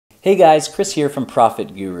Hey guys, Chris here from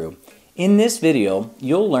ProfitGuru. In this video,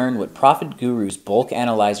 you'll learn what ProfitGuru's bulk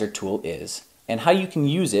analyzer tool is and how you can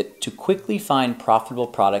use it to quickly find profitable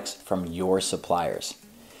products from your suppliers.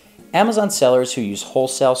 Amazon sellers who use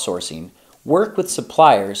wholesale sourcing work with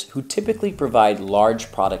suppliers who typically provide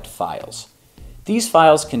large product files. These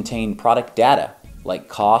files contain product data like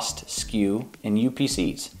cost, SKU, and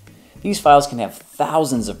UPCs. These files can have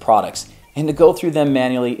thousands of products, and to go through them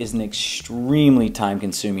manually is an extremely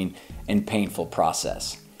time-consuming and painful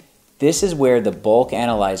process. This is where the bulk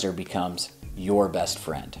analyzer becomes your best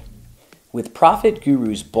friend. With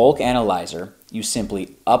ProfitGuru's bulk analyzer, you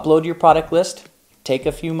simply upload your product list, take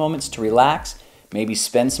a few moments to relax, maybe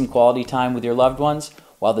spend some quality time with your loved ones,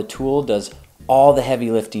 while the tool does all the heavy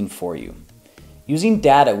lifting for you. Using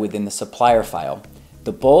data within the supplier file,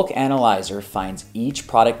 the bulk analyzer finds each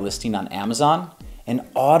product listing on Amazon and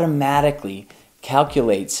automatically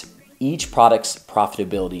calculates each product's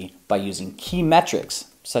profitability by using key metrics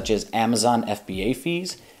such as Amazon FBA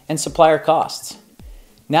fees and supplier costs.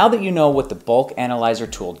 Now that you know what the bulk analyzer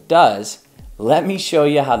tool does, let me show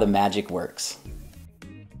you how the magic works.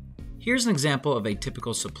 Here's an example of a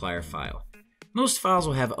typical supplier file. Most files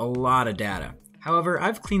will have a lot of data. However,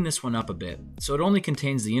 I've cleaned this one up a bit, so it only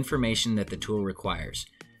contains the information that the tool requires,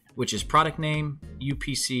 which is product name,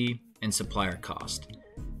 UPC, and supplier cost.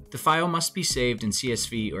 The file must be saved in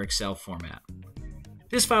CSV or Excel format.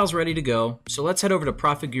 This file's ready to go, so let's head over to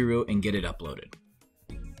ProfitGuru and get it uploaded.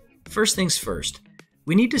 First things first,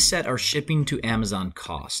 we need to set our shipping to Amazon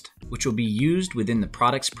cost, which will be used within the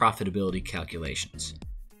product's profitability calculations.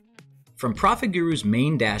 From ProfitGuru's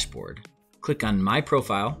main dashboard, click on My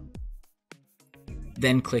Profile,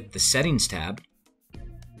 then click the Settings tab,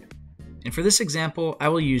 and for this example, I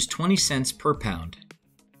will use 20 cents per pound,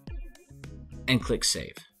 and click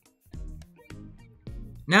Save.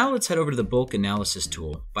 Now let's head over to the bulk analysis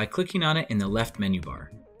tool by clicking on it in the left menu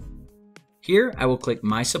bar. Here I will click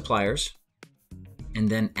My Suppliers and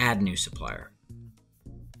then Add New Supplier.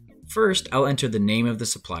 First, I'll enter the name of the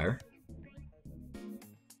supplier.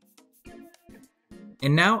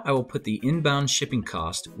 And now I will put the inbound shipping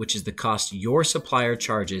cost, which is the cost your supplier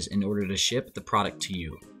charges in order to ship the product to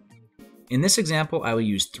you. In this example, I will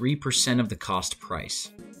use 3% of the cost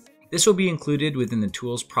price. This will be included within the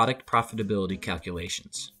tool's product profitability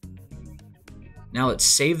calculations. Now let's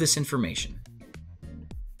save this information.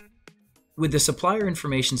 With the supplier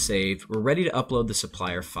information saved, we're ready to upload the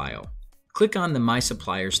supplier file. Click on the My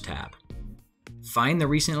Suppliers tab. Find the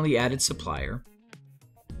recently added supplier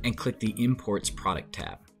and click the Imports Product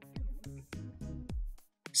tab.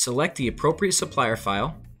 Select the appropriate supplier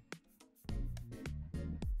file,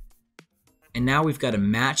 and now we've got to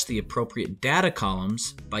match the appropriate data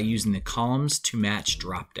columns by using the Columns to Match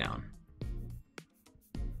dropdown.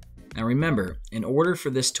 Now remember, in order for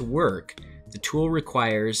this to work, the tool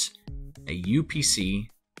requires a UPC,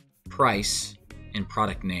 price, and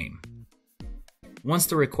product name. Once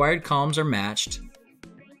the required columns are matched,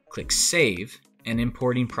 click Save, and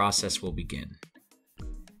importing process will begin.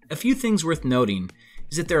 A few things worth noting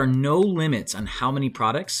is that there are no limits on how many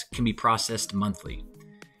products can be processed monthly.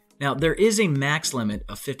 Now, there is a max limit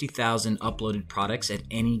of 50,000 uploaded products at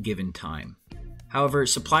any given time. However,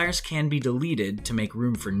 suppliers can be deleted to make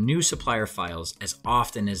room for new supplier files as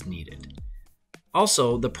often as needed.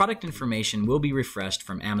 Also, the product information will be refreshed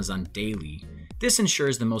from Amazon daily. This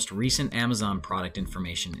ensures the most recent Amazon product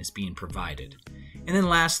information is being provided. And then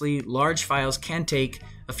lastly, large files can take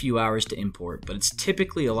a few hours to import, but it's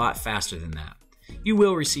typically a lot faster than that. You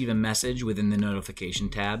will receive a message within the notification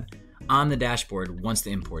tab on the dashboard once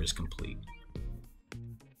the import is complete.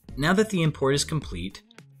 Now that the import is complete,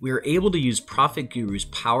 we are able to use ProfitGuru's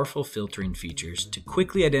powerful filtering features to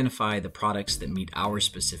quickly identify the products that meet our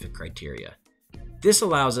specific criteria. This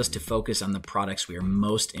allows us to focus on the products we are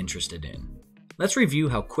most interested in. Let's review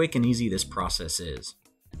how quick and easy this process is.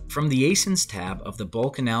 From the ASINs tab of the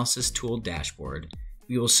Bulk Analysis Tool dashboard,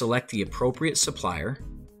 we will select the appropriate supplier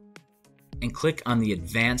and click on the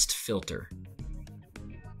Advanced Filter.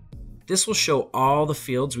 This will show all the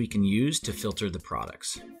fields we can use to filter the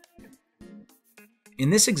products. In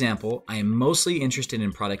this example, I am mostly interested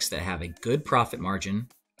in products that have a good profit margin,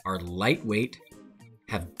 are lightweight,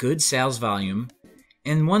 have good sales volume,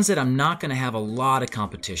 and ones that I'm not going to have a lot of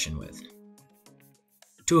competition with.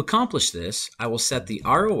 To accomplish this, I will set the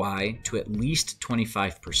ROI to at least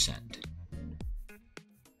 25%.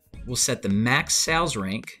 We'll set the max sales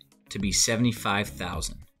rank to be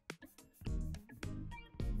 75,000.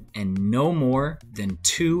 And no more than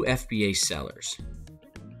 2 FBA sellers.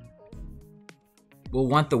 We'll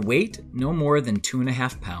want the weight no more than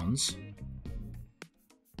 2.5 pounds.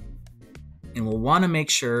 and we'll want to make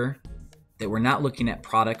sure that we're not looking at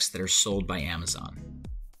products that are sold by Amazon.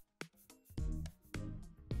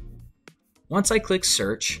 Once I click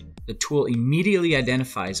search, the tool immediately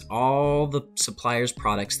identifies all the supplier's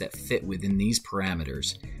products that fit within these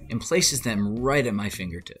parameters and places them right at my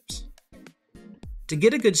fingertips. To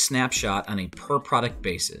get a good snapshot on a per product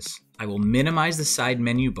basis, I will minimize the side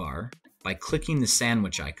menu bar by clicking the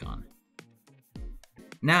sandwich icon.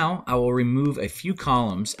 Now I will remove a few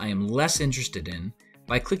columns I am less interested in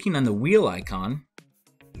by clicking on the wheel icon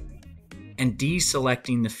and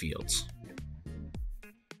deselecting the fields.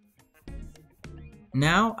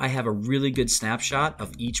 Now I have a really good snapshot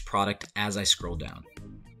of each product as I scroll down.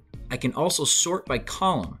 I can also sort by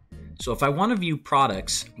column, so if I want to view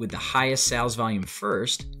products with the highest sales volume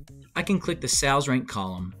first, I can click the sales rank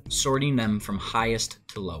column, sorting them from highest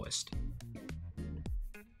to lowest.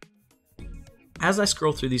 As I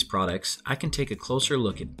scroll through these products, I can take a closer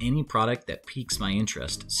look at any product that piques my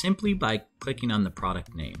interest simply by clicking on the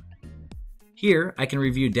product name. Here, I can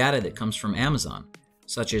review data that comes from Amazon,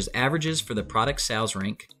 such as averages for the product sales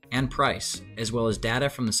rank and price, as well as data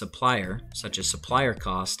from the supplier, such as supplier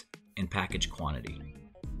cost and package quantity.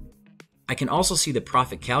 I can also see the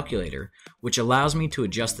profit calculator, which allows me to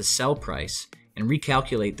adjust the sell price and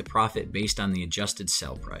recalculate the profit based on the adjusted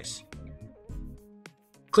sell price.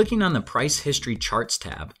 Clicking on the Price History Charts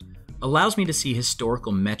tab allows me to see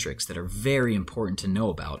historical metrics that are very important to know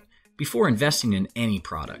about before investing in any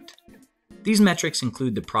product. These metrics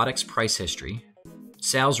include the product's price history,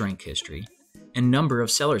 sales rank history, and number of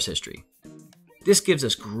sellers history. This gives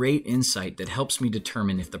us great insight that helps me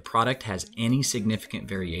determine if the product has any significant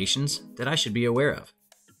variations that I should be aware of.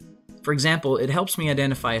 For example, it helps me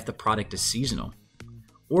identify if the product is seasonal,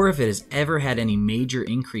 or if it has ever had any major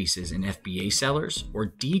increases in FBA sellers or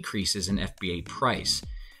decreases in FBA price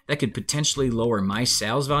that could potentially lower my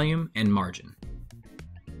sales volume and margin.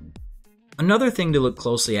 Another thing to look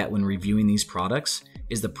closely at when reviewing these products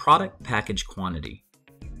is the product package quantity.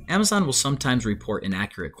 Amazon will sometimes report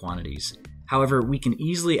inaccurate quantities. However, we can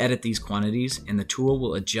easily edit these quantities and the tool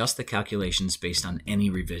will adjust the calculations based on any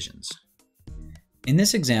revisions. In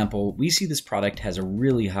this example, we see this product has a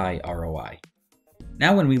really high ROI.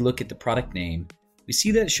 Now when we look at the product name, we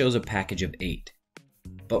see that it shows a package of 8.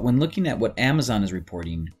 But when looking at what Amazon is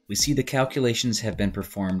reporting, we see the calculations have been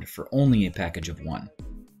performed for only a package of 1.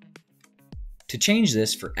 To change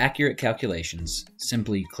this for accurate calculations,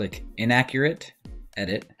 simply click Inaccurate,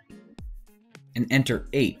 Edit, and enter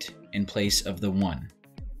 8 in place of the 1.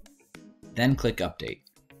 Then click Update.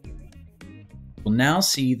 We'll now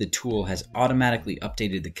see the tool has automatically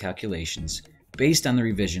updated the calculations based on the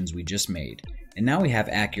revisions we just made, and now we have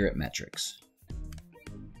accurate metrics.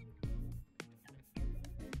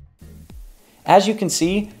 As you can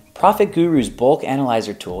see, ProfitGuru's bulk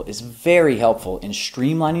analyzer tool is very helpful in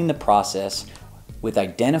streamlining the process with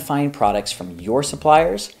identifying products from your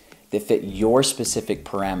suppliers that fit your specific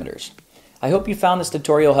parameters. I hope you found this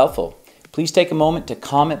tutorial helpful. Please take a moment to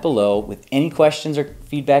comment below with any questions or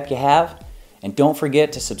feedback you have, and don't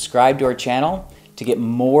forget to subscribe to our channel to get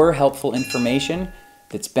more helpful information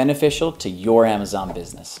that's beneficial to your Amazon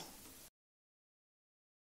business.